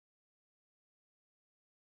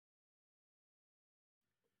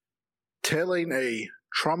telling a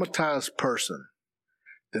traumatized person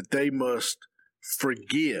that they must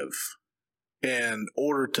forgive in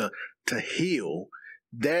order to heal,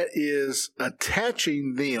 that is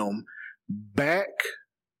attaching them back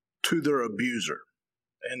to their abuser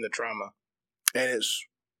and the trauma. And it's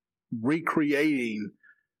recreating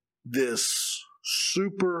this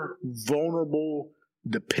super vulnerable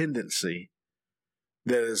dependency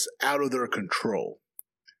that is out of their control.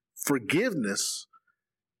 Forgiveness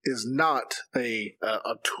is not a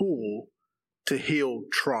tool to heal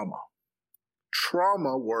trauma.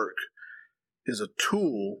 Trauma work is a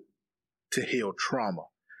tool to heal trauma.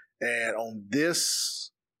 And on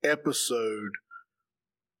this episode,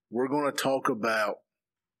 we're going to talk about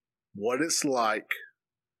what it's like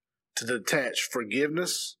to detach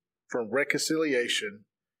forgiveness from reconciliation,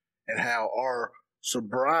 and how our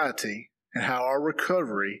sobriety and how our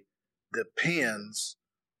recovery depends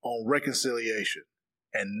on reconciliation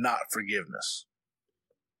and not forgiveness.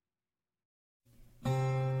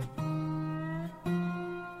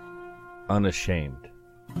 Unashamed,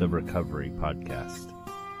 the Recovery Podcast.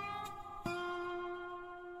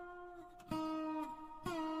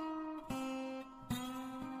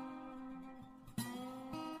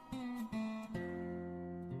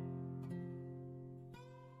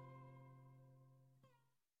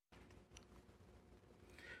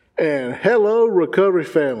 And hello, recovery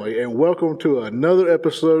family, and welcome to another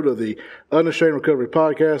episode of the Unashamed Recovery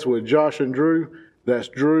Podcast with Josh and Drew. That's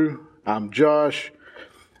Drew. I'm Josh.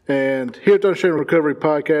 And here at the Unashamed Recovery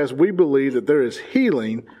Podcast, we believe that there is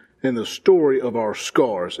healing in the story of our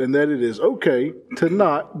scars, and that it is okay to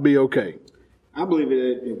not be okay.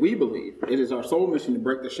 We believe it is our sole mission to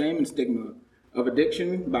break the shame and stigma of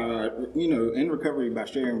addiction by, in recovery by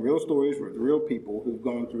sharing real stories with real people who've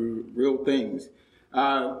gone through real things.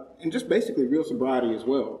 And just basically real sobriety as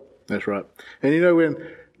well. That's right. And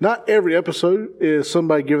not every episode is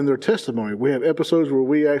somebody giving their testimony. We have episodes where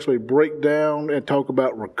we actually break down and talk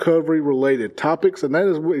about recovery-related topics, and that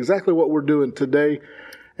is exactly what we're doing today.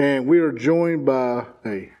 And we are joined by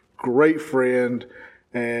a great friend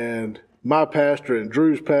and my pastor and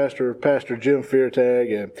Drew's pastor, Pastor Jim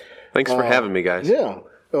Feartag. And thanks for having me, guys. Yeah.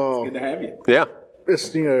 It's good to have you. Yeah.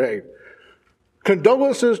 It's, hey,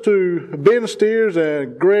 condolences to Ben Steers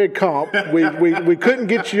and Greg Comp. We couldn't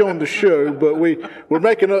get you on the show, but we're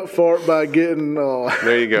making up for it by getting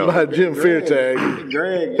there you go. by Jim Feartag.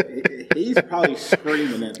 Greg, he's probably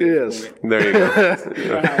screaming at this point. There you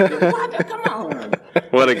go. What? Come on.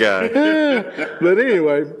 What a guy. But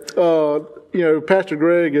anyway, Pastor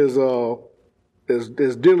Greg is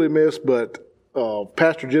dearly missed, but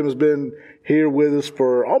Pastor Jim has been here with us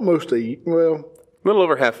for almost a little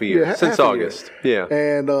over half a year, since August. Yeah.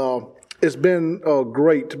 And it's been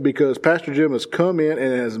great because Pastor Jim has come in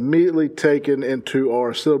and has immediately taken into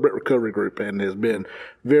our Celebrate Recovery group and has been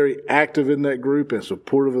very active in that group and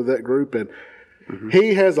supportive of that group. And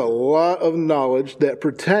he has a lot of knowledge that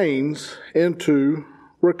pertains into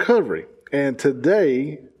recovery. And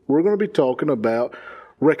today we're going to be talking about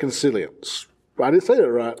reconciliance. I didn't say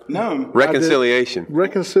that right. No. Reconciliation.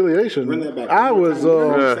 Reconciliation. Run that back. I was.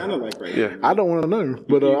 Sounded like right yeah. I don't want to know,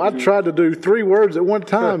 but I tried to do 3 words at one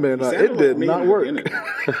time, and it did not work. At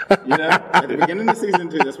the beginning of season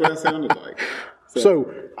 2, that's what it sounded like.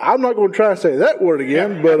 So I'm not going to try and say that word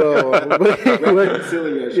again, but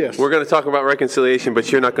reconciliation. Yes. We're going to talk about reconciliation,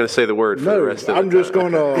 but you're not going to say the word for the rest of it. I'm just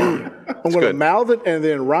going to mouth it, and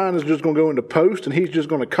then Ryan is just going to go into post, and he's just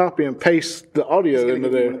going to copy and paste the audio into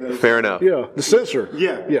there. Fair enough. Yeah, the censor.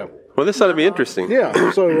 Yeah. Well, this ought to be interesting.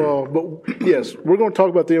 Yeah. So, but yes, we're going to talk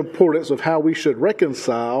about the importance of how we should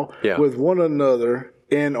reconcile with one another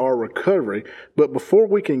in our recovery. But before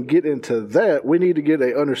we can get into that, we need to get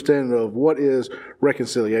an understanding of what is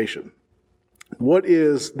reconciliation. What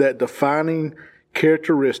is that defining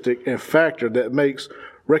characteristic and factor that makes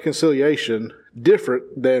reconciliation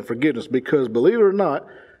different than forgiveness? Because believe it or not,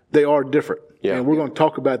 they are different. Yeah. And we're going to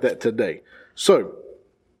talk about that today. So,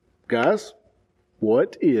 guys,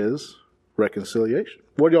 what is reconciliation?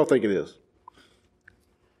 What do y'all think it is?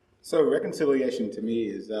 So reconciliation to me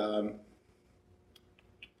is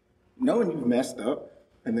knowing you've messed up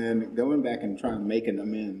and then going back and trying to make an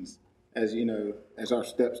amends, as our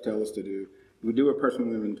steps tell us to do. We do a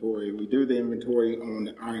personal inventory. We do the inventory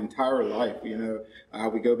on our entire life.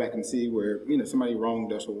 We go back and see where somebody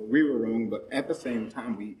wronged us or we were wrong, but at the same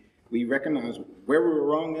time we recognize where we were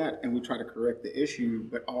wrong at and we try to correct the issue,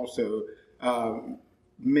 but also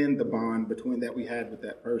mend the bond between that we had with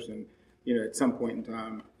that person. At some point in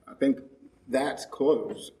time, I think that's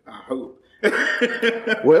close. I hope.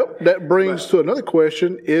 Well, that brings to another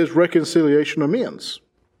question: is reconciliation amends?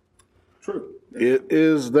 True.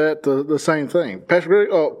 Is that the same thing? Pastor Greg?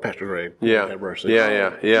 Oh, Pastor Greg. Yeah.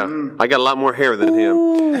 I got a lot more hair than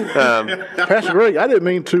him. Pastor Greg, I didn't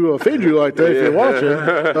mean to offend you like that if you're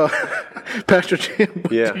watching. Pastor Jim,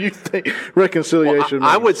 what do you think reconciliation means?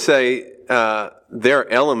 I would say there are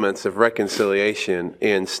elements of reconciliation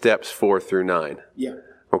in steps 4 through 9. Yeah.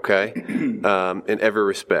 Okay? In every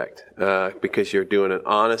respect. Because you're doing an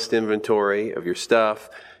honest inventory of your stuff.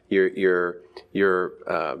 You're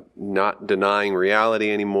not denying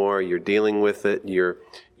reality anymore. You're dealing with it.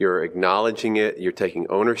 You're acknowledging it. You're taking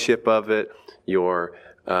ownership of it. You're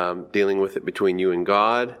dealing with it between you and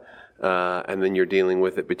God, and then you're dealing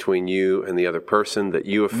with it between you and the other person that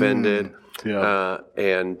you offended.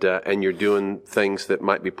 And you're doing things that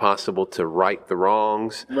might be possible to right the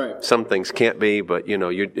wrongs. Right. Some things can't be, but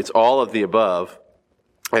it's all of the above,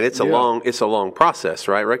 and it's a long process,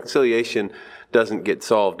 right? Reconciliation doesn't get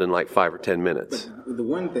solved in like 5 or 10 minutes. But the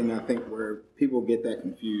one thing I think where people get that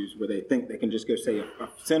confused, where they think they can just go say a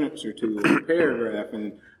sentence or two or a paragraph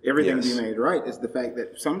and everything be made right, is the fact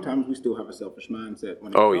that sometimes we still have a selfish mindset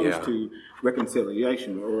when it comes to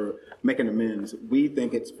reconciliation or making amends. We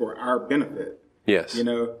think it's for our benefit. Yes.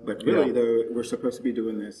 But really, though, we're supposed to be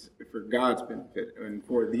doing this for God's benefit and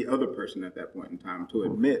for the other person at that point in time to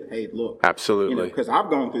admit, hey, look. Absolutely. Because I've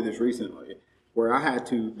gone through this recently, where I had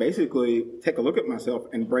to basically take a look at myself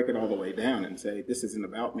and break it all the way down and say, this isn't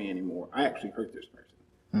about me anymore. I actually hurt this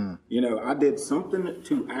person. I did something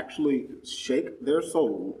to actually shake their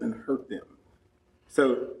soul and hurt them.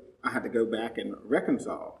 So I had to go back and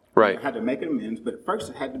reconcile. Right. I had to make amends, but first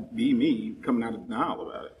it had to be me coming out of denial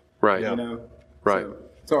about it. Right. Right. So,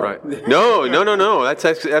 sorry. Right. No. That's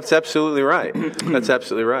absolutely right. That's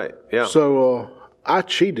absolutely right. Yeah. So, I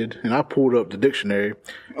cheated and I pulled up the dictionary,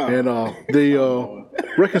 and the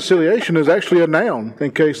reconciliation is actually a noun.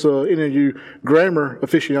 In case any of you grammar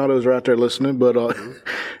aficionados are out there listening, but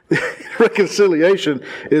reconciliation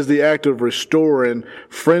is the act of restoring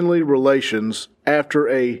friendly relations after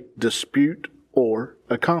a dispute or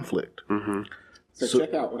a conflict. Mm-hmm. So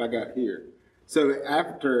check out what I got here. So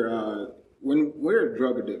after when we're a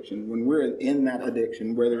drug addiction, when we're in that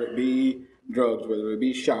addiction, whether it be drugs, whether it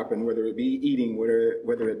be shopping, whether it be eating,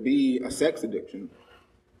 whether it be a sex addiction,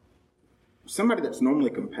 somebody that's normally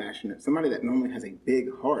compassionate, somebody that normally has a big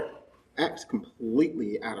heart, acts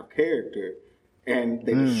completely out of character, and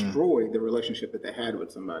they destroy the relationship that they had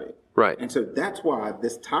with somebody. Right. And so that's why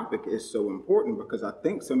this topic is so important, because I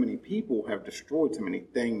think so many people have destroyed so many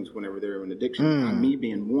things whenever they're in addiction, me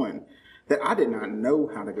being one, that I did not know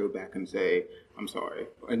how to go back and say, I'm sorry.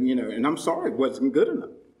 And I'm sorry wasn't good enough.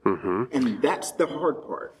 Mm-hmm. And that's the hard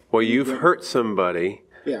part. Well, you've hurt somebody,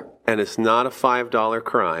 and it's not a $5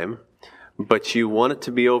 crime, but you want it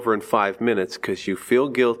to be over in 5 minutes because you feel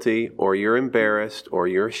guilty or you're embarrassed or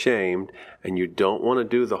you're ashamed, and you don't want to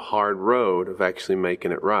do the hard road of actually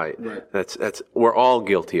making it right. That's we're all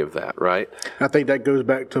guilty of that, right? I think that goes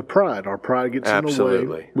back to pride. Our pride gets in the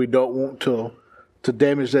way. We don't want to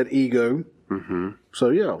damage that ego. Mm-hmm.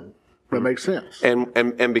 So, that makes sense.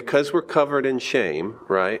 And because we're covered in shame,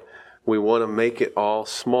 right, we want to make it all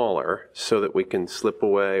smaller so that we can slip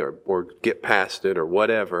away or get past it or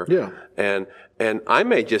whatever. Yeah. And I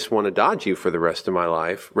may just want to dodge you for the rest of my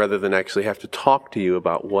life rather than actually have to talk to you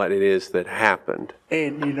about what it is that happened.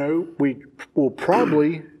 And, we will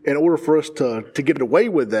probably, in order for us to get away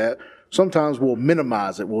with that, sometimes we'll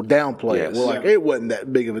minimize it, we'll downplay it. We're like, it wasn't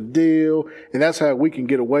that big of a deal. And that's how we can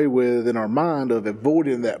get away with, in our mind, of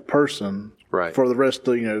avoiding that person for the rest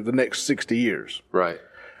of, the next 60 years. Right.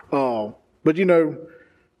 But,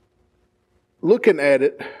 looking at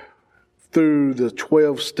it through the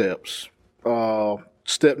 12 steps,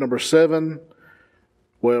 step number 7,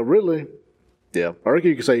 well, really, I reckon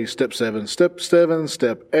you could say step 7, step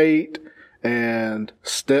 8, and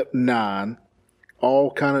step 9.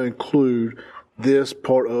 All kind of include this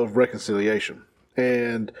part of reconciliation.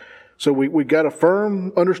 And so we got a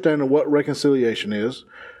firm understanding of what reconciliation is.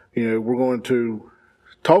 We're going to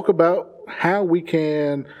talk about how we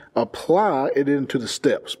can apply it into the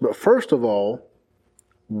steps. But first of all,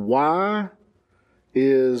 why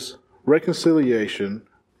is reconciliation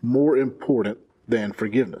more important than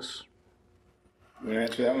forgiveness? You want to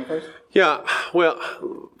answer that one first? Yeah.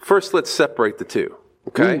 Well, first let's separate the two.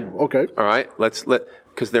 Okay. Okay. All right.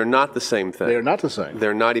 Because they're not the same thing. They're not the same.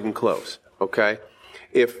 They're not even close. Okay.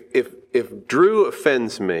 If Drew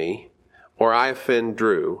offends me, or I offend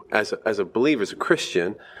Drew, as a believer, as a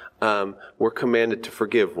Christian, we're commanded to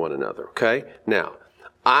forgive one another. Okay. Now,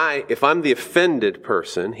 if I'm the offended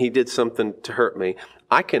person, he did something to hurt me.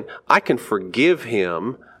 I can forgive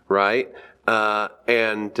him, right?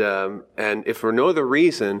 and if for no other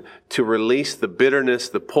reason, to release the bitterness,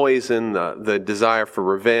 the poison, the desire for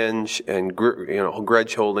revenge, and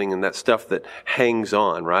grudge holding, and that stuff that hangs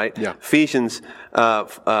on, right? Yeah. Ephesians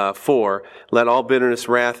 4, let all bitterness,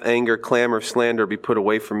 wrath, anger, clamor, slander be put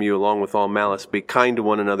away from you, along with all malice. Be kind to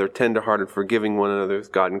one another, tenderhearted, forgiving one another, as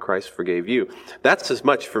God in Christ forgave you. That's as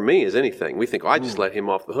much for me as anything. We think, I just let him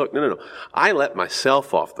off the hook. No. I let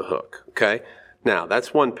myself off the hook, okay? Now,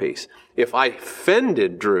 that's one piece. If I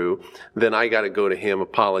offended Drew, then I got to go to him,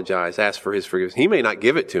 apologize, ask for his forgiveness. He may not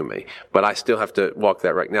give it to me, but I still have to walk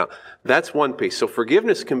that right. Now, that's one piece. So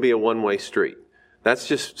forgiveness can be a one-way street. That's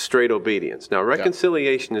just straight obedience. Now,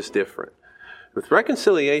 reconciliation is different. With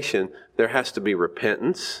reconciliation, there has to be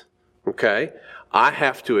repentance, okay? I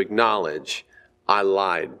have to acknowledge I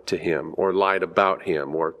lied to him or lied about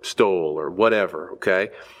him or stole or whatever, okay?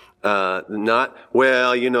 Not,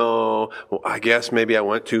 I guess maybe I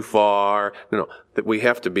went too far. No, that we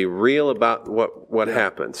have to be real about what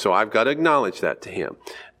happened. So I've got to acknowledge that to him.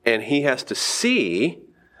 And he has to see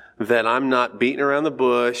that I'm not beating around the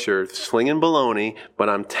bush or slinging baloney, but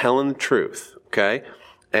I'm telling the truth, okay?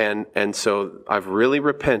 And so I've really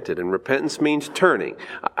repented, and repentance means turning.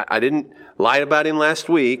 I didn't lie about him last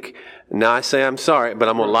week. Now I say I'm sorry, but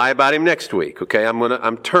I'm going to lie about him next week, okay?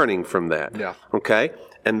 I'm turning from that, okay?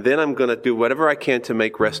 And then I'm going to do whatever I can to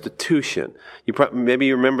make restitution. Maybe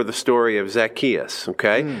you remember the story of Zacchaeus,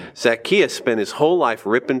 okay? Zacchaeus spent his whole life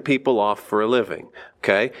ripping people off for a living,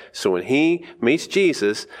 okay? So when he meets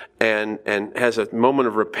Jesus and has a moment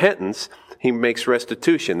of repentance, he makes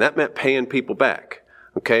restitution. That meant paying people back,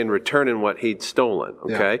 okay, and returning what he'd stolen,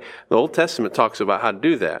 okay? Yeah. The Old Testament talks about how to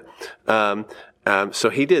do that. So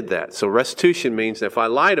he did that. So restitution means that if I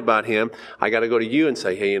lied about him, I got to go to you and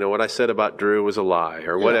say, hey, what I said about Drew was a lie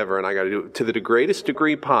or whatever, and I got to do it to the greatest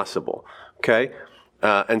degree possible. Okay,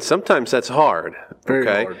 and sometimes that's hard. Very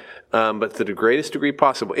hard. But to the greatest degree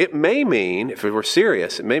possible. It may mean, if we're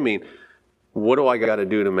serious, it may mean, what do I got to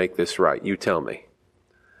do to make this right? You tell me.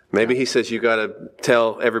 Maybe he says you got to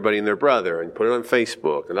tell everybody and their brother and put it on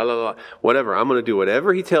Facebook and whatever. I'm going to do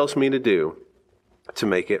whatever he tells me to do to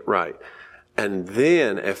make it right. And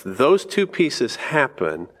then if those two pieces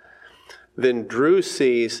happen, then Drew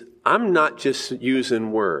sees I'm not just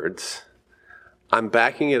using words. I'm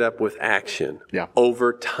backing it up with action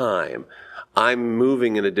over time. I'm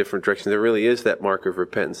moving in a different direction. There really is that mark of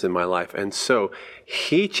repentance in my life. And so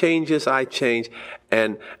he changes, I change,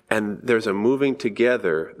 and there's a moving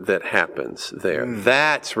together that happens there.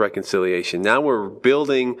 That's reconciliation. Now we're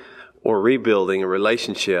building or rebuilding a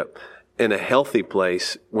relationship in a healthy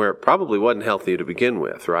place where it probably wasn't healthy to begin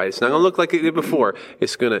with, right? It's not going to look like it did before.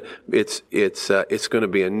 It's going to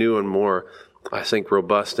be a new and more, I think,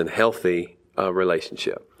 robust and healthy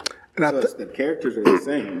relationship. And so the characters are the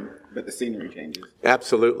same, but the scenery changes.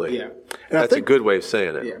 Absolutely. Yeah. That's a good way of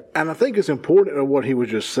saying it. Yeah. And I think it's important in what he was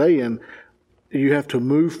just saying, you have to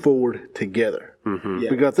move forward together. Yeah.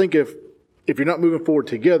 Because I think if you're not moving forward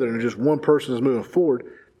together and just one person is moving forward,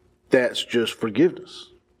 that's just forgiveness.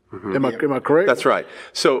 Am I correct? That's right.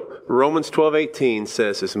 So Romans 12:18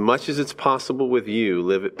 says, as much as it's possible with you,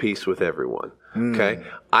 live at peace with everyone. Okay?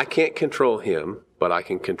 I can't control him, but I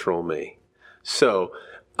can control me. So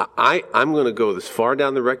I'm going to go as far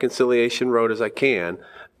down the reconciliation road as I can.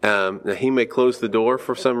 Now he may close the door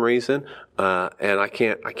for some reason, and I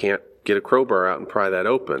can't get a crowbar out and pry that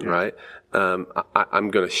open, right? I'm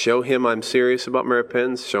going to show him I'm serious about my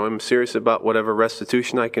repentance, show him I'm serious about whatever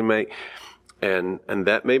restitution I can make. And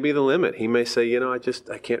that may be the limit. He may say, I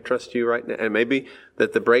can't trust you right now. And maybe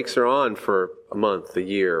that the brakes are on for a month, a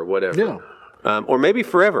year, or whatever. Yeah. Or maybe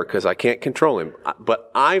forever because I can't control him.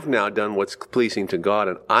 But I've now done what's pleasing to God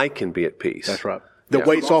and I can be at peace. That's right. The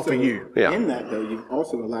weight's off of you. Yeah. In that, though, you've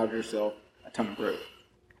also allowed yourself a ton of growth.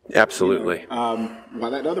 Absolutely.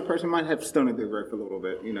 While that other person might have stunted their growth a little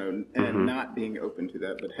bit, and not being open to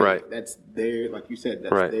that. But hey, that's their, like you said,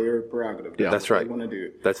 that's their prerogative. That's right. They want to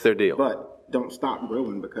do. That's their deal. But don't stop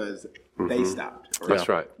growing because they stopped. That's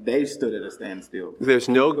right. They stood at a standstill. There's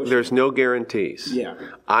no guarantees. Yeah.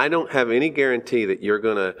 I don't have any guarantee that you're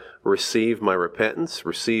going to receive my repentance,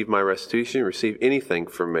 receive my restitution, receive anything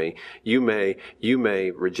from me. You may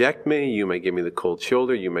reject me. You may give me the cold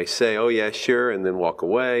shoulder. You may say, oh yeah, sure, and then walk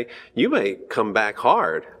away. You may come back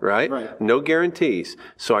hard, right? No guarantees.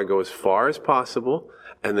 So I go as far as possible.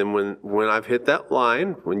 And then when I've hit that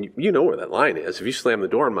line, when you know where that line is, if you slam the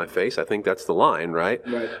door in my face, I think that's the line, right?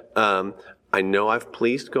 I know I've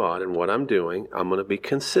pleased God in what I'm doing. I'm going to be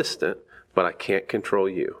consistent, but I can't control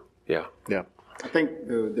you. Yeah. Yeah. I think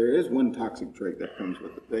there is one toxic trait that comes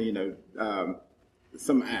with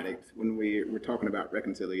some addicts when we're talking about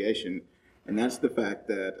reconciliation, And that's the fact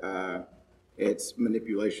that it's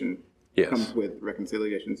manipulation. Yes. Comes with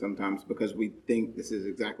reconciliation sometimes because we think this is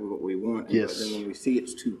exactly what we want. And Yes. But then when we see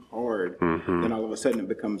it's too hard, then all of a sudden it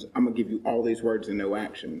becomes, I'm going to give you all these words and no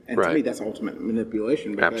action. And to me, that's ultimate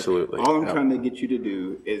manipulation. Because Absolutely. all I'm trying to get you to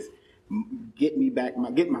do is get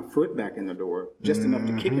my foot back in the door just enough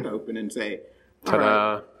to kick it open and say, all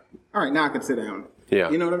right, now I can sit down. Yeah.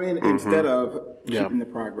 You know what I mean? Instead of keeping the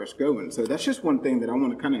progress going. So that's just one thing that I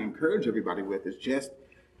want to kind of encourage everybody with is just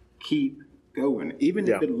keep going. Even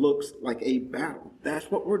if it looks like a battle,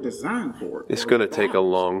 that's what we're designed for. It's going to take a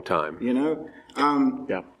long time. You know? And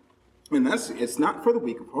it's not for the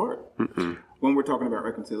weak of heart. When we're talking about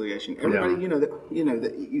reconciliation, everybody,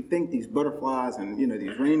 you think these butterflies and,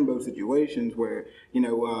 these rainbow situations where,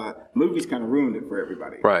 movies kind of ruined it for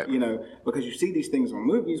everybody. Right. Because you see these things on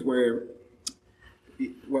movies where,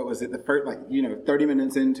 what was it, the first, 30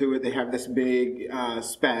 minutes into it, they have this big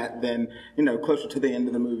spat. Then, closer to the end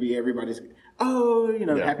of the movie, everybody's,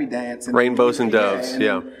 happy dance. And rainbows and doves,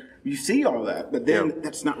 You see all that, but then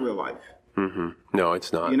that's not real life. No,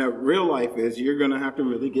 it's not. Real life is you're going to have to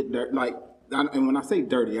really get dirty. And when I say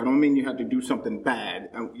dirty, I don't mean you have to do something bad.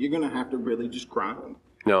 You're going to have to really just grind.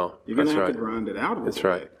 No, you're going to have to grind it out. That's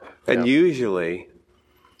right. And usually,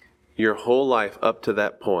 your whole life up to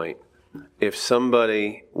that point, if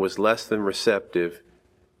somebody was less than receptive,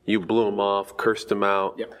 you blew them off, cursed them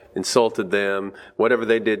out, insulted them, whatever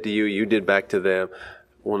they did to you, you did back to them.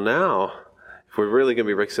 Well, now, if we're really going to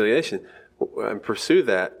be reconciliation and pursue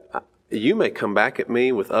that, you may come back at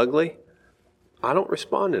me with ugly. I don't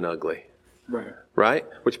respond in ugly. Right?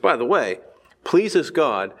 Which, by the way, pleases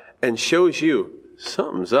God and shows you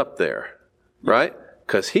something's up there. Right?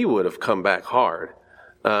 Because he would have come back hard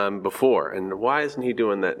before. And why isn't he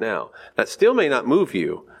doing that now? That still may not move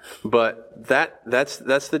you, but that's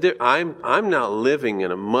the I'm now living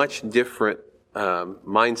in a much different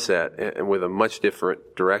mindset and with a much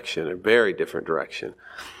different direction, a very different direction.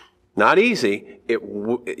 Not easy. A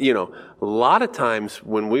lot of times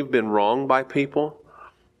when we've been wronged by people,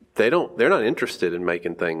 they're not interested in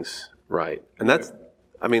making things right. And that's.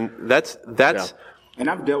 And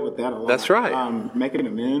I've dealt with that a lot. That's right. Making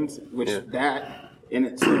amends, which that in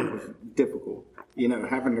itself was difficult.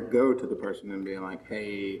 Having to go to the person and being like,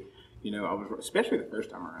 hey, I was, especially the first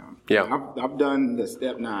time around. I've done the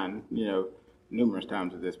step 9, numerous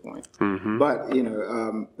times at this point. But,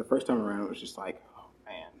 the first time around, it was just like, oh,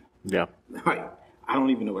 man. Like, I don't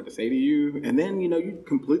even know what to say to you. And then, you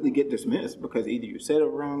completely get dismissed because either you said a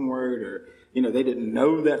wrong word or, they didn't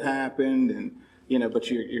know that happened. And, but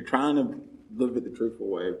you're trying to live it the truthful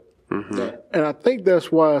way. And I think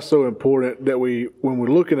that's why it's so important that when we're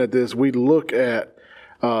looking at this, we look at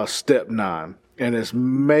step 9. And it's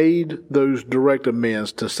made those direct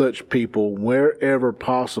amends to such people wherever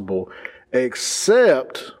possible,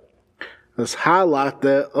 except, let's highlight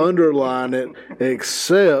that, underline it,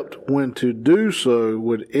 except when to do so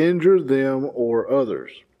would injure them or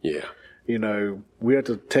others. We have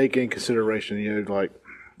to take in consideration, like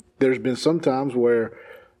there's been some times where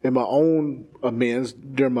in my own amends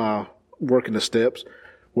during my working the steps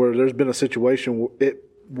where there's been a situation where it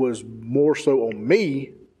was more so on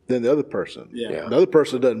me than the other person. The other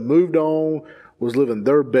person done moved on, was living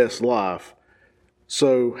their best life.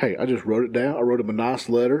 So, hey, I just wrote it down. I wrote them a nice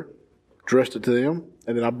letter, addressed it to them,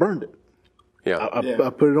 and then I burned it. I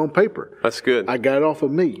put it on paper. That's good. I got it off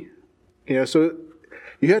of me. So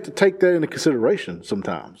you have to take that into consideration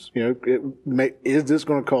sometimes. Is this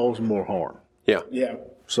going to cause more harm?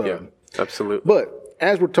 So, absolutely. But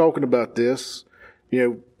as we're talking about this,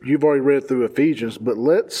 you've already read through Ephesians, but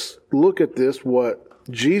let's look at this, what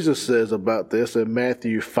Jesus says about this in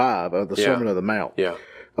Matthew 5 of the Sermon on the Mount.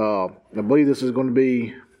 I believe this is going to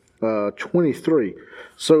be 23.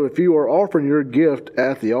 So if you are offering your gift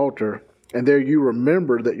at the altar, and there you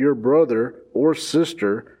remember that your brother or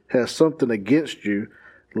sister has something against you,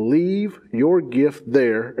 leave your gift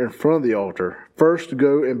there in front of the altar. First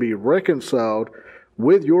go and be reconciled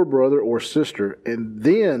with your brother or sister, and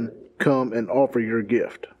then come and offer your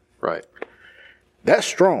gift. Right. That's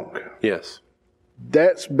strong. Yes.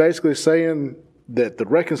 That's basically saying that the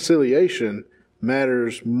reconciliation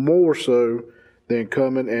matters more so than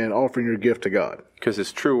coming and offering your gift to God. Because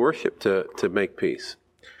it's true worship to make peace.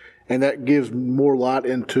 And that gives more light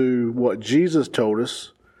into what Jesus told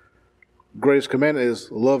us. Greatest commandment is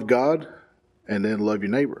love God and then love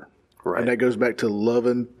your neighbor. Right. And that goes back to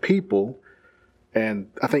loving people. And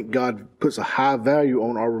I think God puts a high value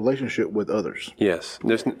on our relationship with others. Yes,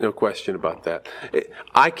 there's no question about that.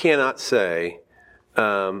 I cannot say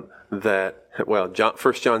that, well,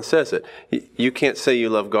 1 John says it. You can't say you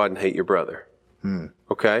love God and hate your brother.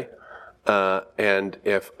 Okay? And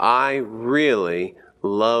if I really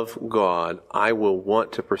love God, I will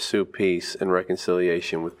want to pursue peace and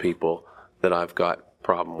reconciliation with people that I've got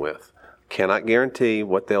problem with. Cannot guarantee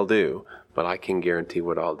what they'll do, but I can guarantee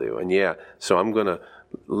what I'll do. And so I'm going to,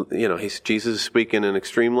 Jesus is speaking in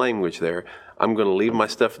extreme language there. I'm going to leave my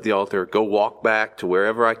stuff at the altar, go walk back to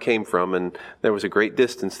wherever I came from. And there was a great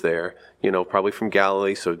distance there, probably from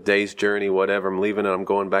Galilee. So day's journey, whatever. I'm leaving and I'm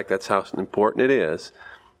going back. That's how important it is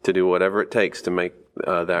to do whatever it takes to make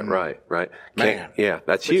that right?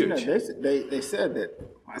 That's huge. They said that,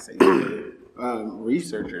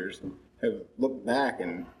 researchers have looked back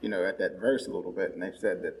and, at that verse a little bit, and they've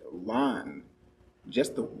said that the line,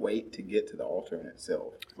 just the wait to get to the altar in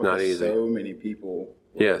itself. Not easy. So many people,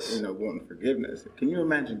 wanting forgiveness. Can you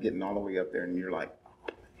imagine getting all the way up there and you're like,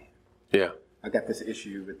 oh, man, I got this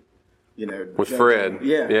issue with, with Fred.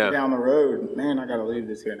 Down the road, man, I got to leave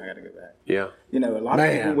this here and I got to go back. Yeah. A lot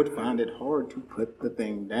of people would find it hard to put the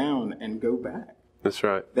thing down and go back. That's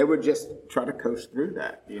right. They would just try to coast through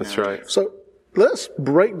that. That's right. So let's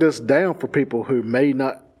break this down for people who may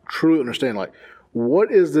not truly understand. Like,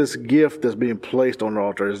 what is this gift that's being placed on the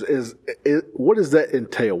altar? Is what does that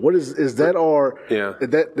entail? What is that our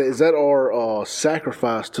is that our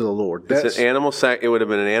sacrifice to the Lord? It's an animal it would have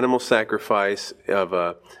been an animal sacrifice of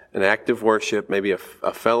an act of worship, maybe a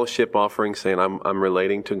fellowship offering, saying I'm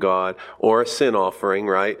relating to God, or a sin offering,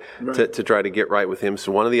 right? To try to get right with Him.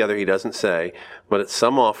 So one or the other, He doesn't say, but it's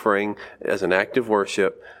some offering as an act of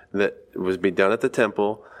worship that was be done at the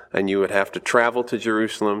temple. And you would have to travel to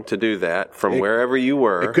Jerusalem to do that from wherever you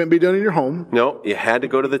were. It couldn't be done in your home. No, you had to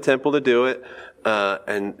go to the temple to do it.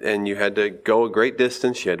 And you had to go a great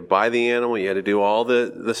distance. You had to buy the animal. You had to do all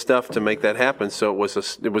the stuff to make that happen. So it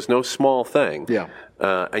was no small thing. Yeah.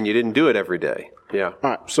 And you didn't do it every day. Yeah. All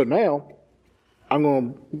right. So now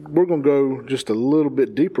we're going to go just a little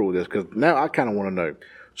bit deeper with this, because now I kind of want to know.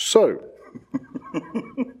 So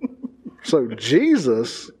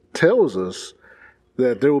Jesus tells us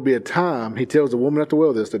that there will be a time, he tells the woman at the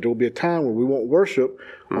well that there will be a time where we won't worship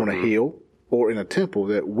on a hill or in a temple,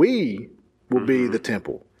 that we will be the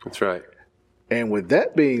temple. That's right. And with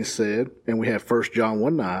that being said, and we have 1 John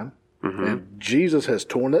 1:9, and Jesus has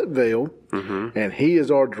torn that veil, and he is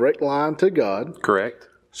our direct line to God. Correct.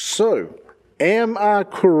 So, am I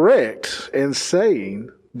correct in saying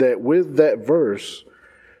that with that verse,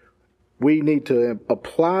 we need to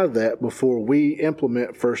apply that before we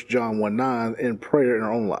implement 1 John 1:9 in prayer in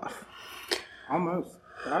our own life? Almost.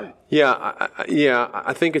 Right.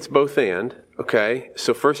 I think it's both and. Okay,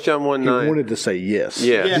 so 1 John 1:9. He wanted to say yes.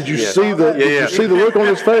 Yeah. Did you see the look on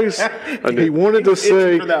his face? He wanted to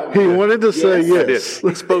say yes.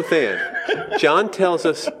 It's both and. John tells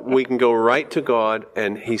us we can go right to God,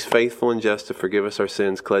 and He's faithful and just to forgive us our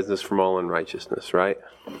sins, cleanse us from all unrighteousness, right?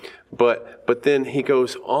 But then he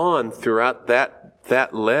goes on throughout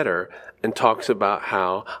that letter and talks about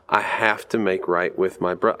how I have to make right with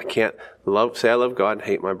my brother. I can't say I love God and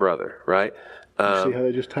hate my brother, right? See how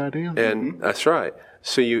they just tied in? And that's right.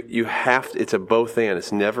 So you have to, it's a both and.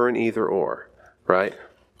 It's never an either or, right?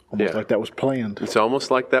 Almost like that was planned. It's almost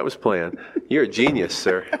like that was planned. You're a genius,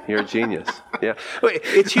 sir. You're a genius. Yeah. Wait,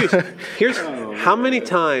 it's huge. Here's how many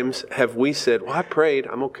times have we said, well, I prayed,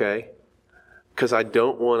 I'm okay, because I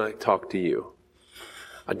don't want to talk to you.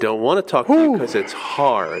 I don't want to talk to you because it's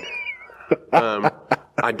hard.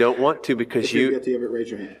 I don't want to because if you're guilty of it, raise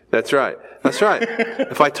your hand. That's right. That's right.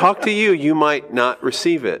 If I talk to you, you might not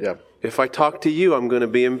receive it. Yep. If I talk to you, I'm going to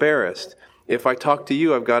be embarrassed. If I talk to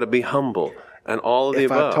you, I've got to be humble. And all of the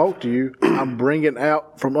above. If I talk to you, I'm bringing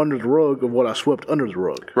out from under the rug of what I swept under the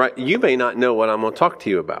rug. Right. You may not know what I'm going to talk to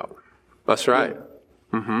you about. That's right.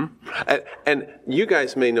 Yeah. And you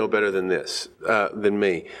guys may know better than this, than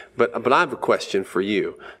me. But I have a question for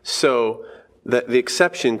you. So the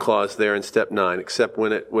exception clause there in step 9, except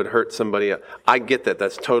when it would hurt somebody else. I get that.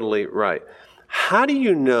 That's totally right. How do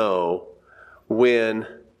you know when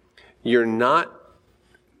you're not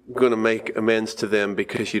going to make amends to them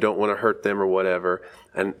because you don't want to hurt them or whatever,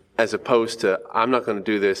 and as opposed to I'm not going to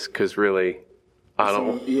do this because really I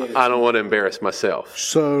don't want to embarrass myself?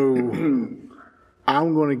 So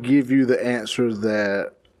I'm going to give you the answer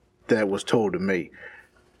that was told to me.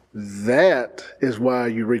 That is why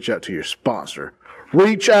you reach out to your sponsor.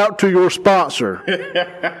 Reach out to your sponsor.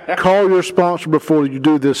 Call your sponsor before you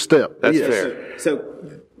do this step. That's fair. So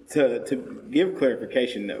to give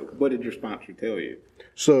clarification, though, what did your sponsor tell you?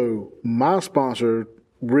 So my sponsor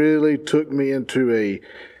really took me into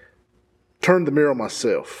turned the mirror on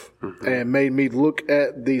myself and made me look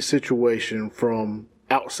at the situation from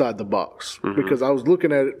outside the box, because I was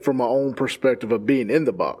looking at it from my own perspective of being in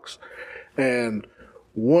the box. And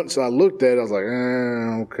once I looked at it, I was like,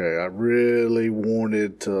 okay, I really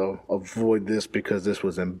wanted to avoid this because this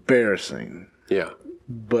was embarrassing. Yeah.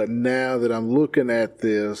 But now that I'm looking at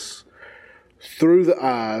this through the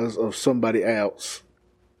eyes of somebody else,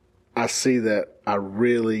 I see that I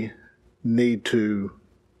really need to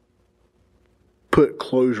put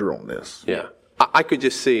closure on this. Yeah. I could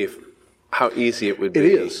just see how easy it would be. It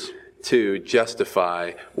is. To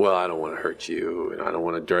justify, well, I don't want to hurt you, and I don't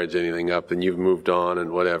want to dredge anything up, and you've moved on, and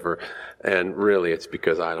whatever. And really, it's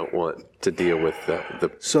because I don't want to deal with the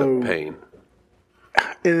pain.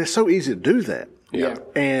 And it's so easy to do that. Yeah.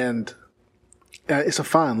 And it's a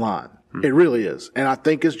fine line. It really is. And I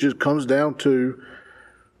think it just comes down to,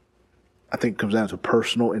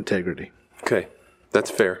 personal integrity. Okay. That's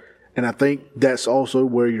fair. And I think that's also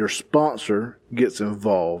where your sponsor gets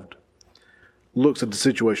involved, looks at the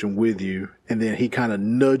situation with you, and then he kind of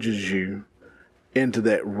nudges you into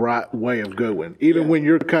that right way of going. Even when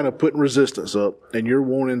you're kind of putting resistance up and you're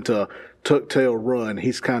wanting to tuck tail run,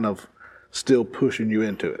 he's kind of still pushing you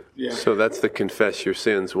into it. Yeah. So that's the confess your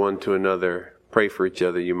sins one to another, pray for each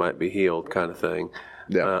other, you might be healed kind of thing.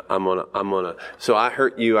 Yeah. So I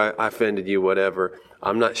hurt you, I offended you, whatever.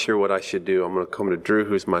 I'm not sure what I should do. I'm going to come to Drew,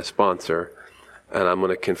 who's my sponsor, and I'm going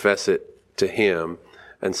to confess it to him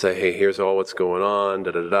and say, hey, here's all what's going on,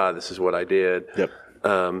 this is what I did. Yep.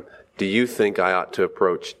 Do you think I ought to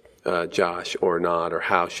approach Josh or not, or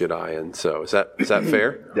how should I? And so, is that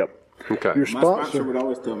fair? Yep. Okay. Your My sponsor would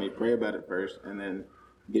always tell me, pray about it first, and then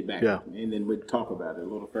get back to me, and then we'd talk about it a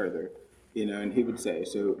little further, and he would say,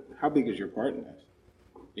 so how big is your part in this?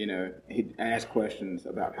 He'd ask questions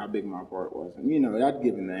about how big my part was, and, I'd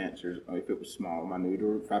give him the answers, if it was small, minute,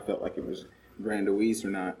 or if I felt like it was grandiose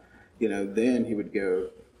or not. Then he would go,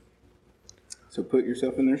 so put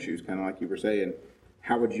yourself in their shoes, kind of like you were saying.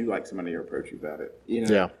 How would you like somebody to approach you about it?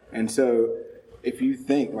 Yeah. And so if you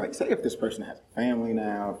think, like, say if this person has a family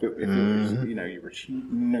now, if it was, you were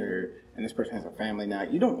cheating, and this person has a family now,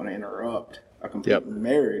 you don't want to interrupt a complete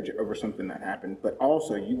marriage over something that happened, but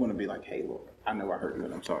also you want to be like, hey, look, I know I hurt you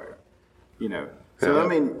and I'm sorry. So, I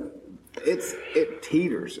mean, it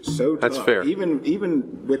teeters so tough. That's fair.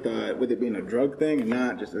 Even with it being a drug thing and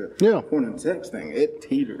not just a porn and sex thing, it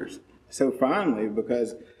teeters so finally,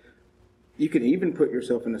 because you can even put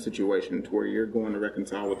yourself in a situation to where you're going to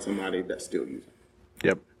reconcile with somebody that's still using.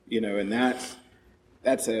 Yep. And that's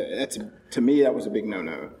to me that was a big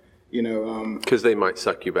no-no. Because they might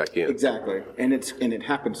suck you back in. Exactly, and it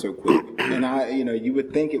happened so quick. And you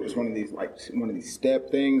would think it was one of these step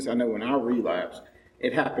things. I know when I relapsed,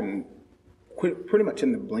 it happened pretty much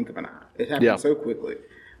in the blink of an eye. It happened so quickly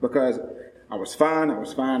because I was fine. All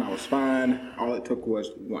it took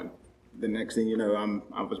was one. The next thing you know,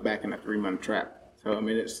 I was back in a 3-month trap. So I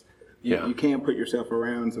mean, you can't put yourself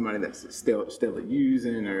around somebody that's still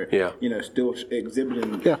using or still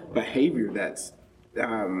exhibiting behavior that's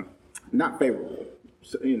not favorable,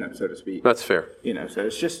 so to speak. That's fair. So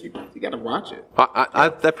it's just you got to watch it.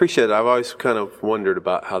 I appreciate it. I've always kind of wondered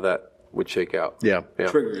about how that would shake out. Yeah.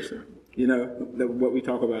 Triggers. What we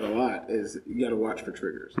talk about a lot is you got to watch for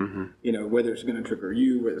triggers. Mm-hmm. Whether it's going to trigger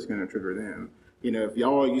you, whether it's going to trigger them. If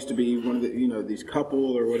y'all used to be one of the, these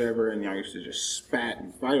couple or whatever, and y'all used to just spat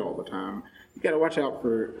and fight all the time, you got to watch out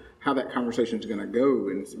for how that conversation is going to go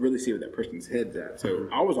and really see where that person's head's at. So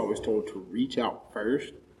I was always told to reach out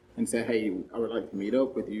first and say, hey, I would like to meet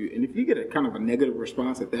up with you. And if you get a kind of a negative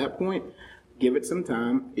response at that point, give it some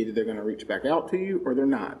time. Either they're going to reach back out to you or they're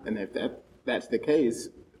not. And if that's the case,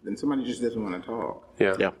 then somebody just doesn't want to talk.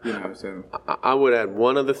 Yeah. So I would add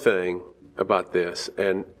one other thing about this,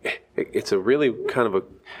 and it's a really kind of a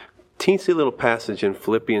teensy little passage in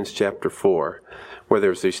Philippians chapter 4, where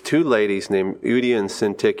there's these two ladies named Euodia and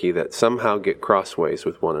Syntyche that somehow get crossways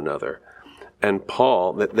with one another. And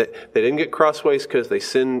Paul, they didn't get crossways because they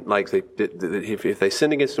sinned, if they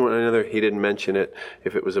sinned against one another, he didn't mention it.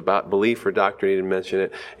 If it was about belief or doctrine, he didn't mention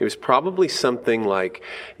it. It was probably something like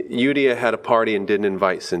Euodia had a party and didn't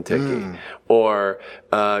invite Syntyche. Or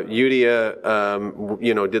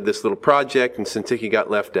Euodia, did this little project and Syntyche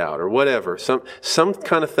got left out, or whatever. Some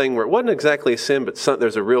kind of thing where it wasn't exactly a sin, but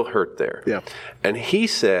there's a real hurt there. Yeah. And he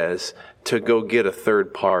says to go get a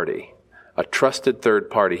third party. A trusted third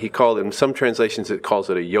party. He called it, in some translations it calls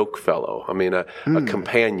it a yoke fellow. I mean, a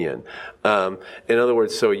companion. In other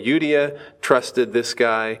words, so Euodia trusted this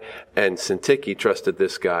guy and Syntyche trusted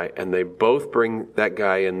this guy, and they both bring that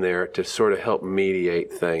guy in there to sort of help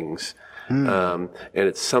mediate things. And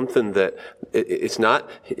it's something that he's not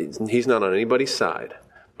on anybody's side,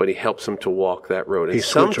 but he helps them to walk that road. And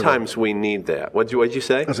sometimes we need that. What'd you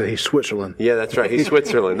say? I said he's Switzerland. Yeah, that's right. He's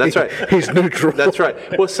Switzerland. That's right. He's neutral. That's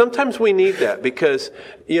right. Well, sometimes we need that because,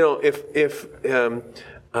 if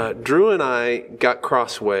Drew and I got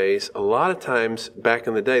crossways, a lot of times back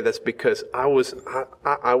in the day, that's because I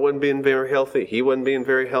wasn't being very healthy. He wasn't being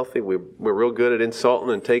very healthy. We're real good at insulting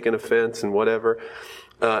and taking offense and whatever.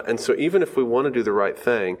 And so even if we want to do the right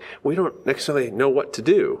thing, we don't necessarily know what to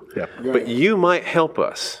do. Yeah. But you might help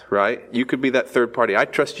us, right? You could be that third party. I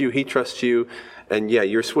trust you. He trusts you. And yeah,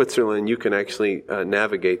 you're Switzerland. You can actually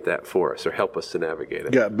navigate that for us or help us to navigate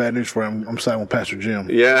it. Got bad news for him. I'm siding with Pastor Jim.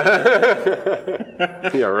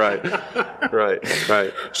 Yeah. Yeah, right.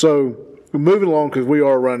 So moving along, because we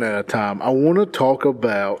are running out of time, I want to talk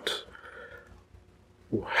about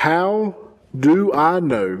how do I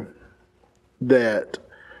know that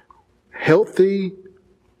healthy,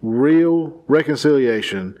 real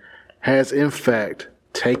reconciliation has in fact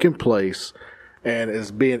taken place and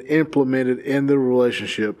is being implemented in the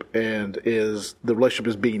relationship, and the relationship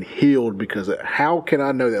is being healed because of it. How can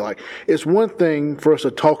I know that? Like, it's one thing for us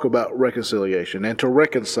to talk about reconciliation and to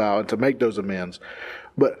reconcile and to make those amends,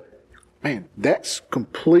 but man, that's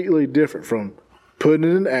completely different from putting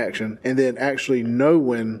it in action and then actually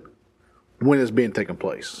knowing when it's being taken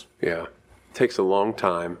place. Yeah. It takes a long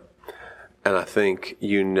time, and I think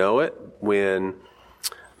you know it when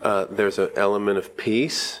there's an element of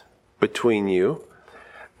peace between you,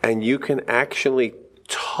 and you can actually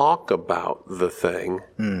talk about the thing,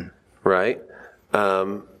 right?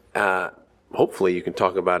 Hopefully, you can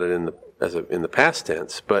talk about it in the past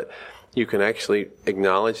tense, but you can actually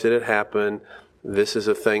acknowledge that it happened. This is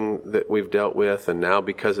a thing that we've dealt with, and now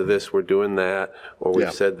because of this, we're doing that, or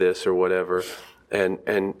we've said this, or whatever, and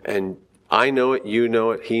I know it, you know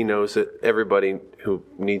it, he knows it, everybody who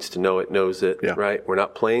needs to know it knows it, right? We're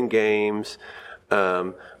not playing games.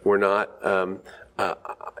 We're not,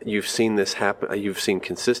 you've seen this happen, you've seen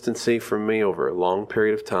consistency from me over a long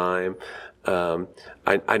period of time.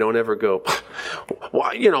 I don't ever go,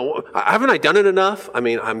 well, haven't I done it enough? I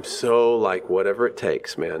mean, I'm so like, whatever it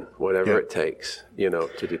takes, man, whatever it takes,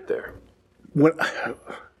 to get there.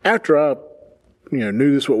 After I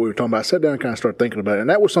knew this, what we were talking about, I sat down and kind of started thinking about it. And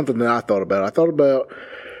that was something that I thought about. I thought about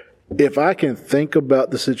if I can think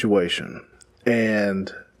about the situation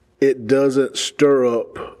and it doesn't stir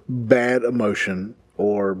up bad emotion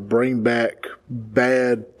or bring back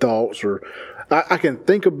bad thoughts, or I can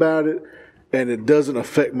think about it and it doesn't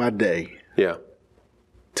affect my day. Yeah.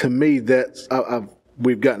 To me, that's,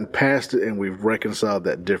 we've gotten past it and we've reconciled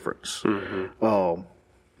that difference. Mm-hmm.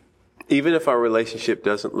 Even if our relationship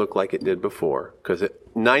doesn't look like it did before, because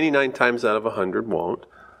 99 times out of 100 won't,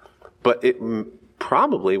 but it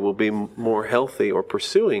probably will be more healthy or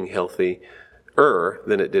pursuing healthier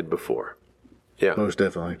than it did before. Yeah. Most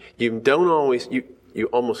definitely. You don't always, you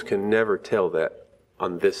almost can never tell that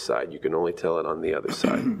on this side. You can only tell it on the other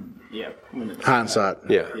side. Yeah. Hindsight.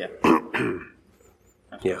 Yeah. Yeah.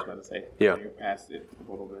 That's what I was about to say. Yeah. You're past it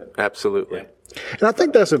a little bit. Absolutely. Yeah. And I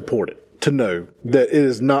think that's important to know that it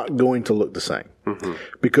is not going to look the same,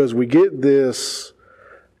 because we get this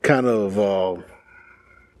kind of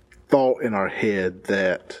thought in our head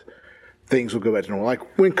that things will go back to normal.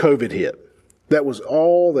 Like when COVID hit, that was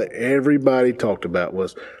all that everybody talked about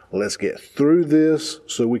was, let's get through this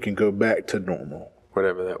so we can go back to normal.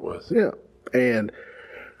 Whatever that was. Yeah. And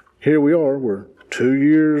here we are, we're 2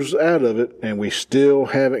 years out of it, and we still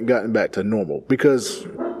haven't gotten back to normal. Because,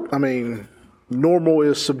 I mean, normal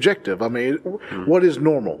is subjective. I mean, what is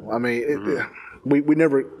normal? I mean, we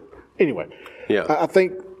never, anyway. Yeah. I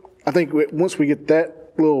think once we get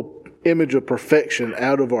that little image of perfection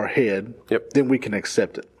out of our head, then we can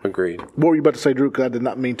accept it. Agreed. What were you about to say, Drew? Because I did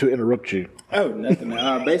not mean to interrupt you. Oh, nothing.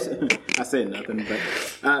 Basically, I said nothing,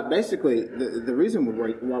 but basically, the reason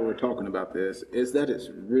why we're talking about this is that it's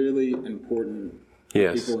really important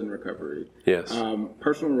for people in recovery. Yes.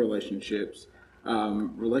 Personal relationships,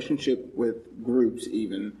 relationship with groups,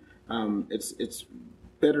 even. It's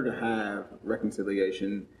better to have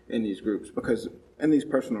reconciliation in these groups, because in these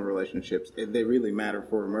personal relationships, they really matter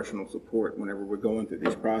for emotional support whenever we're going through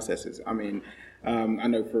these processes. I mean, I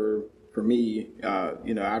know for me,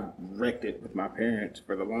 I've wrecked it with my parents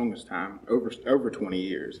for the longest time, over 20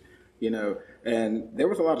 years, and there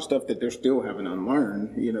was a lot of stuff that they're still having to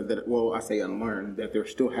unlearn, I say unlearn, that they're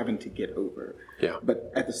still having to get over. Yeah.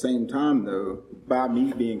 But at the same time, though, by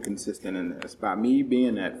me being consistent in this, by me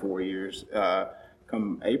being at 4 years,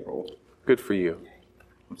 come April. Good for you.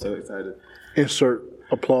 I'm so excited. Insert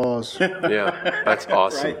Applause. Yeah, that's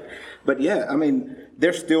awesome. Right? But yeah, I mean,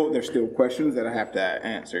 there's still questions that I have to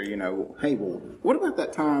answer. You know, hey, well, what about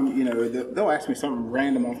that time? You know, they'll ask me something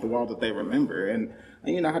random off the wall that they remember, and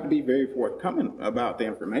you know, I have to be very forthcoming about the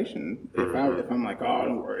information. If I'm like, oh,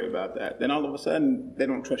 don't worry about that, then all of a sudden they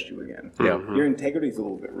don't trust you again. Yeah. Your integrity is a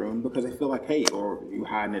little bit ruined because they feel like, hey, or you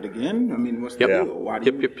hiding it again? I mean, what's the Yep. deal? Why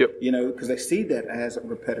do Yep. you know? Because they see that as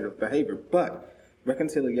repetitive behavior, but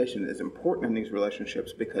reconciliation is important in these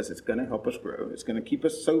relationships because it's going to help us grow. It's going to keep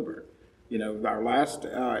us sober. You know, our last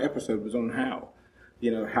episode was on how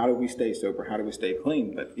do we stay sober? How do we stay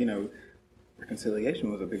clean? But, you know,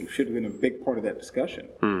 reconciliation should have been a big part of that discussion.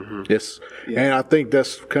 Mm-hmm. Yes. Yeah. And I think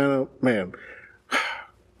that's kind of, man,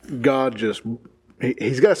 God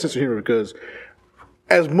he's got a sense of humor because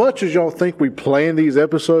as much as y'all think we plan these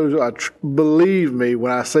episodes, believe me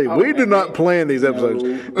when I say we do not plan these episodes.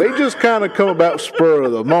 No. They just kind of come about spur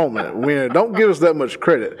of the moment. Don't give us that much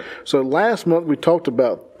credit. So last month we talked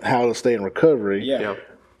about how to stay in recovery. Yeah.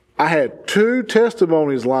 I had 2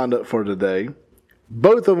 testimonies lined up for today.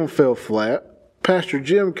 Both of them fell flat. Pastor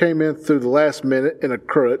Jim came in through the last minute in a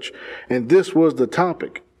crutch, and this was the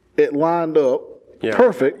topic. It lined up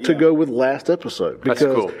perfect to go with last episode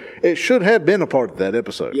because it should have been a part of that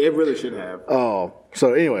episode. Yeah, it really should have.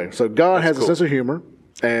 So anyway, God has a sense of humor,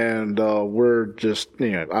 and we're just,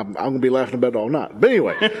 I'm going to be laughing about it all night. But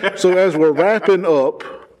anyway, so as we're wrapping up,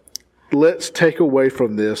 let's take away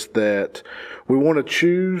from this that we want to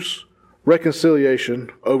choose reconciliation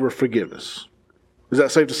over forgiveness. Is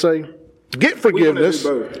that safe to say? Get forgiveness.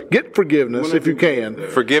 Get forgiveness if you can.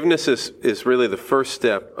 Forgiveness is really the first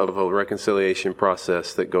step of a reconciliation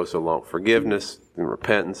process that goes along. Forgiveness and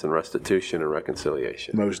repentance and restitution and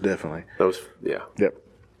reconciliation. Most definitely. Yep.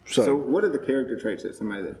 So what are the character traits that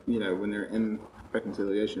somebody that, when they're in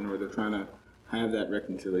reconciliation or they're trying to have that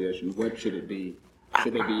reconciliation, what should it be?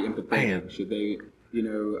 Should they be empathetic? Man. Should they,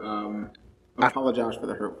 apologize for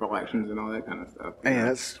the hurtful actions and all that kind of stuff? Man,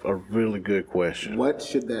 that's a really good question. What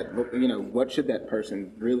should that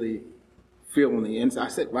person really feel on the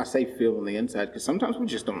inside? I say feel on the inside because sometimes we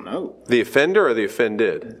just don't know. The offender or the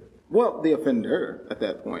offended? Well, the offender at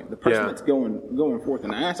that point, the person that's going forth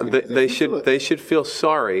and asking. They should feel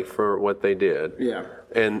sorry for what they did. Yeah.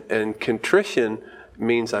 And contrition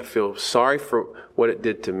means I feel sorry for what it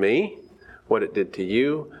did to me, what it did to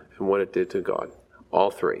you, and what it did to God.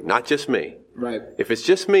 All three, not just me. Right. If it's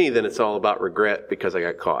just me, then it's all about regret because I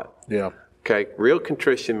got caught. Yeah. Okay. Real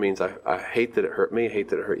contrition means I hate that it hurt me, hate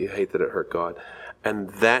that it hurt you, hate that it hurt God, and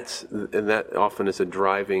that often is a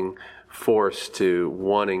driving force to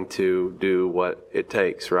wanting to do what it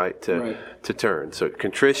takes, right, to turn. So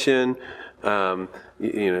contrition,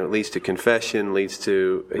 leads to confession, leads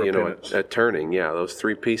to a turning. Yeah, those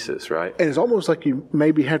 3 pieces, right? And it's almost like you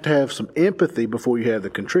maybe have to have some empathy before you have the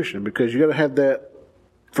contrition because you got to have that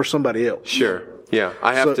for somebody else. Sure. Yeah,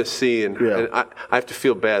 I have to see and I have to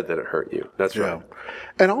feel bad that it hurt you. That's right.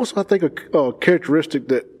 And also, I think a characteristic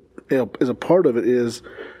that is a part of it is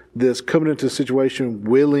this coming into a situation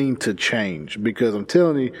willing to change. Because I'm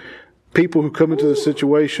telling you, people who come into the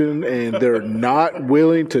situation and they're not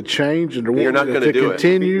willing to change and they're wanting to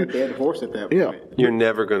continue. Dead horse at that point. You're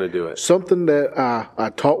never going to do it. Something that I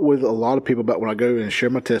talk with a lot of people about when I go and share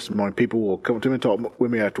my testimony. People will come to me and talk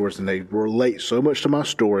with me afterwards, and they relate so much to my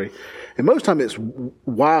story. And most of the time it's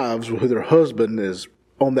wives who their husband is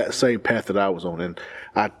on that same path that I was on. And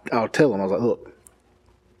I'll tell them, I was like, look,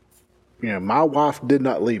 my wife did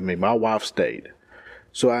not leave me. My wife stayed.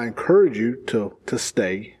 So I encourage you to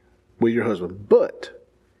stay with your husband. But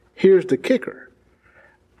here's the kicker.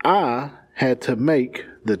 I had to make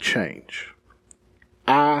the change.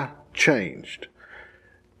 I changed.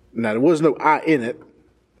 Now, there was no I in it.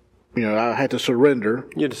 I had to surrender.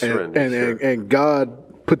 You had to surrender. And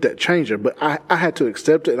God put that change there. But I had to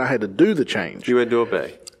accept it, and I had to do the change. You had to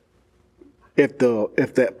obey. If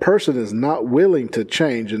that person is not willing to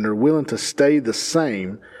change and they're willing to stay the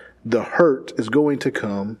same, the hurt is going to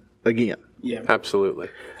come again. Yeah, absolutely.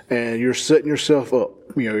 And you're setting yourself up.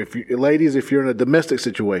 Ladies, if you're in a domestic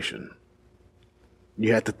situation,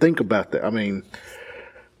 you have to think about that. I mean,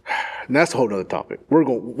 that's a whole other topic. We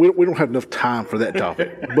don't have enough time for that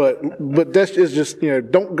topic. but that's just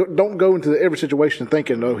don't go into every situation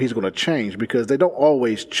thinking, oh, he's going to change, because they don't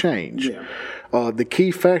always change. Yeah. The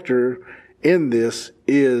key factor in this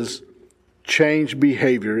is change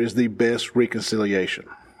behavior is the best reconciliation.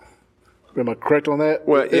 Am I correct on that?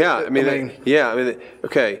 Well,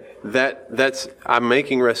 okay. That's I'm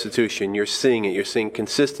making restitution. You're seeing it. You're seeing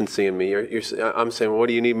consistency in me. I'm saying, well, what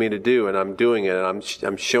do you need me to do? And I'm doing it. And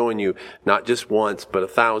I'm showing you not just once, but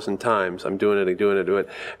 1,000 times. I'm doing it.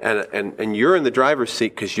 And you're in the driver's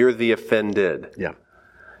seat because you're the offended. Yeah.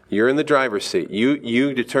 You're in the driver's seat.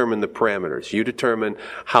 You determine the parameters. You determine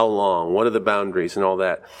how long, what are the boundaries, and all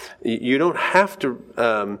that. You don't have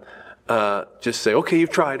to. Just say, okay, you've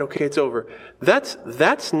tried, okay, it's over.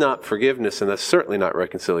 That's not forgiveness, and that's certainly not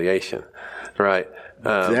reconciliation, right?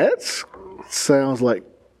 That sounds like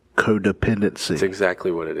codependency. That's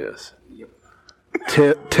exactly what it is.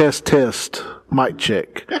 Test, mic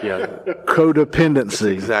check. Yeah. Codependency. That's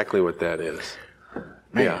exactly what that is.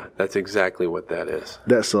 Man. Yeah, that's exactly what that is.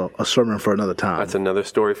 That's a sermon for another time. That's another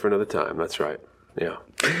story for another time. That's right. Yeah.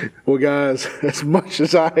 Well, guys, as much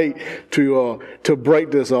as I hate to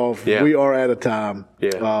break this off, we are out of time.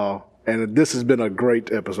 Yeah. And this has been a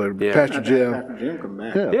great episode. Yeah. Pastor Jim. Pastor Jim, come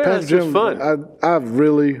back. Yeah, Pastor Jim, was fun. I've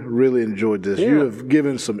really, really enjoyed this. Yeah. You have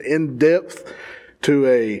given some in-depth to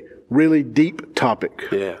a really deep topic.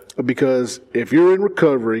 Yeah. Because if you're in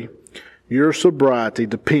recovery, your sobriety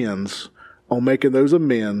depends on making those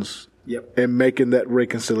amends and making that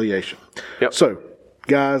reconciliation. Yep. So,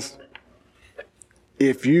 guys,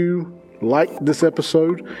 if you like this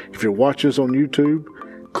episode, if you're watching us on YouTube,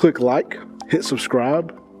 click like, hit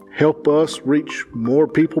subscribe, help us reach more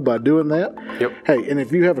people by doing that. Yep. Hey, and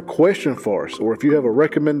if you have a question for us, or if you have a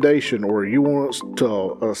recommendation, or you want us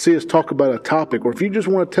to see us talk about a topic, or if you just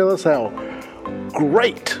want to tell us how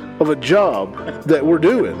great of a job that we're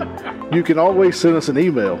doing, you can always send us an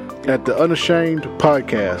email at the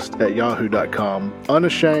unashamedpodcast@yahoo.com,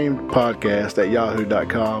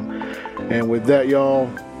 unashamedpodcast@yahoo.com. And with that, y'all,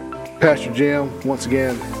 Pastor Jim, once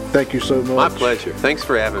again, thank you so much. My pleasure. Thanks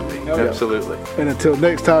for having me. Yeah. Absolutely. And until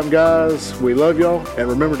next time, guys, we love y'all, and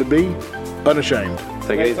remember to be unashamed.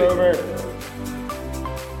 Take it easy. Over.